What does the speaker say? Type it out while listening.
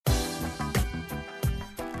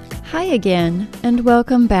Hi again, and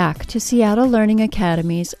welcome back to Seattle Learning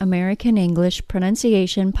Academy's American English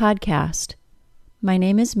Pronunciation Podcast. My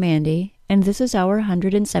name is Mandy, and this is our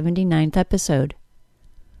 179th episode.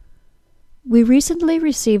 We recently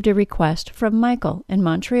received a request from Michael in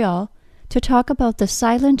Montreal to talk about the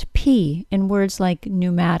silent P in words like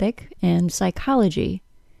pneumatic and psychology.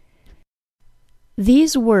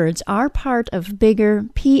 These words are part of bigger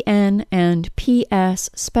PN and PS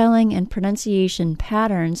spelling and pronunciation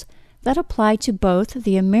patterns that apply to both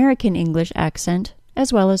the American English accent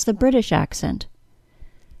as well as the British accent.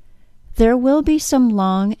 There will be some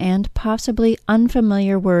long and possibly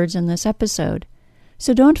unfamiliar words in this episode,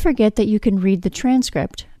 so don't forget that you can read the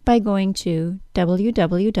transcript by going to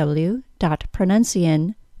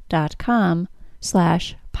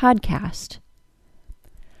www.pronuncian.com/podcast.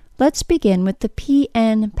 Let's begin with the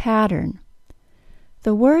PN pattern.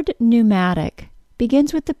 The word pneumatic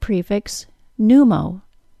begins with the prefix pneumo,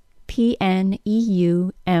 P-N-E-U-M-O,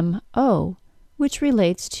 which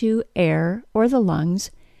relates to air or the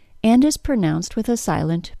lungs and is pronounced with a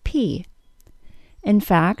silent P. In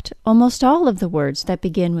fact, almost all of the words that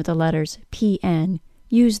begin with the letters PN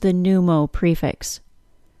use the pneumo prefix.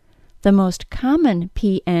 The most common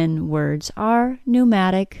PN words are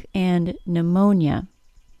pneumatic and pneumonia.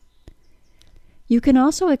 You can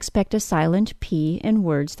also expect a silent P in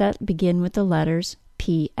words that begin with the letters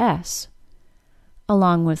PS.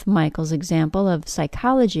 Along with Michael's example of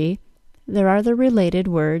psychology, there are the related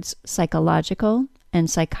words psychological and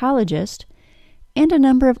psychologist, and a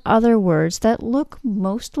number of other words that look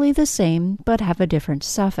mostly the same but have a different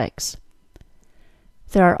suffix.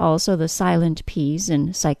 There are also the silent Ps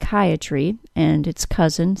in psychiatry and its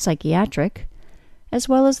cousin psychiatric, as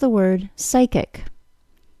well as the word psychic.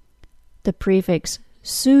 The prefix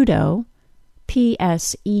pseudo,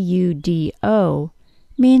 P-S-E-U-D-O,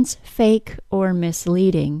 means fake or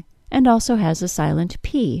misleading, and also has a silent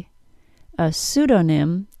P. A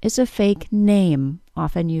pseudonym is a fake name,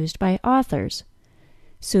 often used by authors.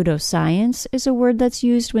 Pseudoscience is a word that's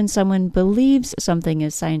used when someone believes something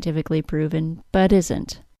is scientifically proven, but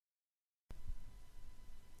isn't.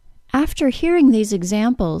 After hearing these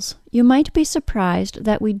examples, you might be surprised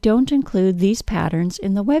that we don't include these patterns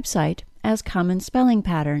in the website as common spelling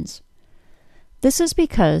patterns. This is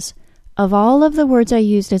because, of all of the words I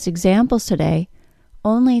used as examples today,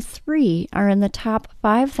 only 3 are in the top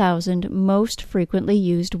 5,000 most frequently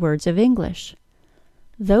used words of English.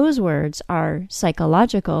 Those words are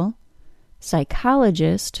psychological,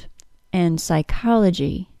 psychologist, and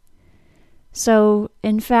psychology. So,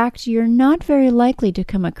 in fact, you're not very likely to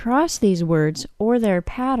come across these words or their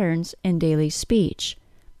patterns in daily speech,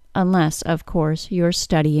 unless, of course, you're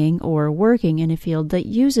studying or working in a field that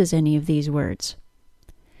uses any of these words.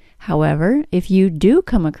 However, if you do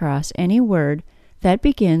come across any word that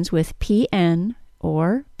begins with PN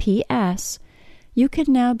or PS, you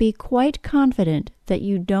can now be quite confident that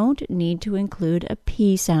you don't need to include a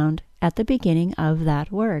P sound at the beginning of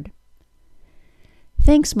that word.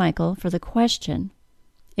 Thanks, Michael, for the question.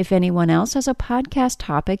 If anyone else has a podcast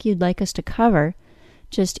topic you'd like us to cover,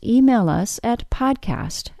 just email us at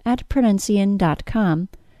podcast@pronuncian.com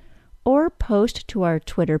or post to our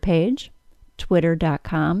Twitter page,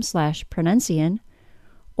 twitter.com/pronuncian,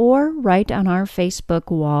 or write on our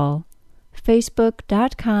Facebook wall,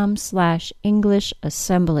 facebook.com/English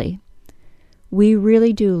Assembly. We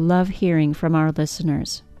really do love hearing from our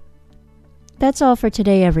listeners. That's all for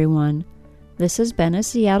today, everyone. This has been a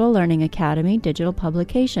Seattle Learning Academy digital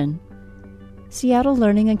publication. Seattle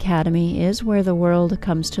Learning Academy is where the world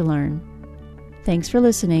comes to learn. Thanks for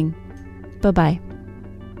listening. Bye-bye.